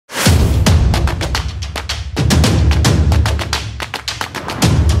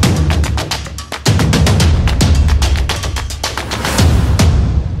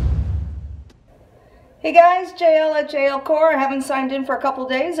Hey guys, JL at JL Core. I haven't signed in for a couple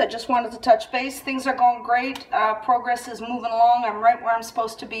days. I just wanted to touch base. Things are going great. Progress is moving along. I'm right where I'm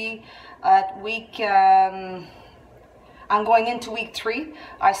supposed to be at I'm going into week 3.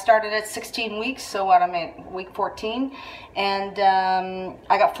 I started at 16 weeks, so what I'm at week 14, and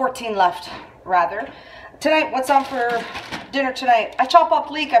I got 14 left, rather. Tonight, what's on for dinner tonight? I chop up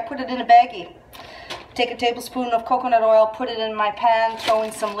leek. I put it in a baggie. Take a tablespoon of coconut oil, put it in my pan, throw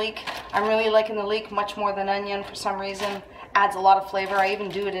in some leek. I'm really liking the leek much more than onion for some reason. Adds a lot of flavor. I even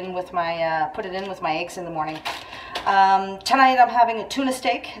do it in with my, put it in with my eggs in the morning. Tonight I'm having a tuna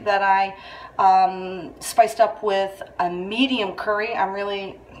steak that I spiced up with a medium curry. I'm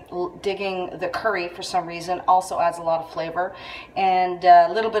really digging the curry for some reason. Also adds a lot of flavor. And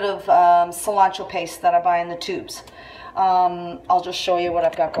a little bit of cilantro paste that I buy in the tubes. I'll just show you what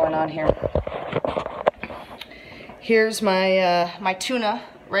I've got going on here. Here's my my tuna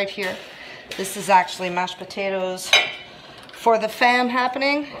right here. This is actually mashed potatoes for the fam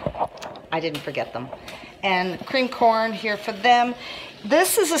happening. I didn't forget them. And cream corn here for them.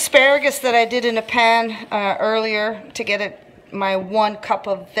 This is asparagus that I did in a pan earlier to get it my 1 cup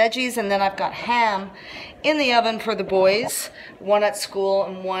of veggies, and then I've got ham in the oven for the boys. 1 at school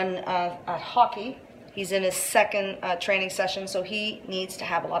and 1 at hockey. He's in his 2nd training session, so he needs to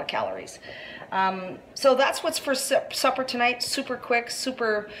have a lot of calories. So that's what's for supper tonight. Super quick,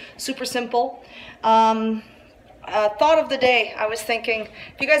 super simple. Thought of the day, I was thinking,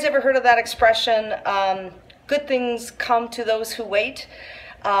 have you guys ever heard of that expression, good things come to those who wait?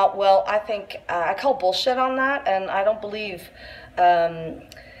 Well, I think, I call bullshit on that, and I don't believe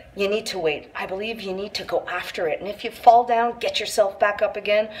you need to wait. I believe you need to go after it. And if you fall down, get yourself back up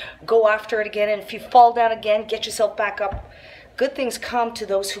again. Go after it again. And if you fall down again, get yourself back up. Good things come to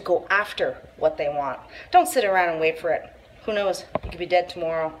those who go after what they want. Don't sit around and wait for it. Who knows? You could be dead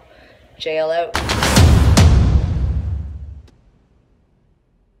tomorrow. JL out.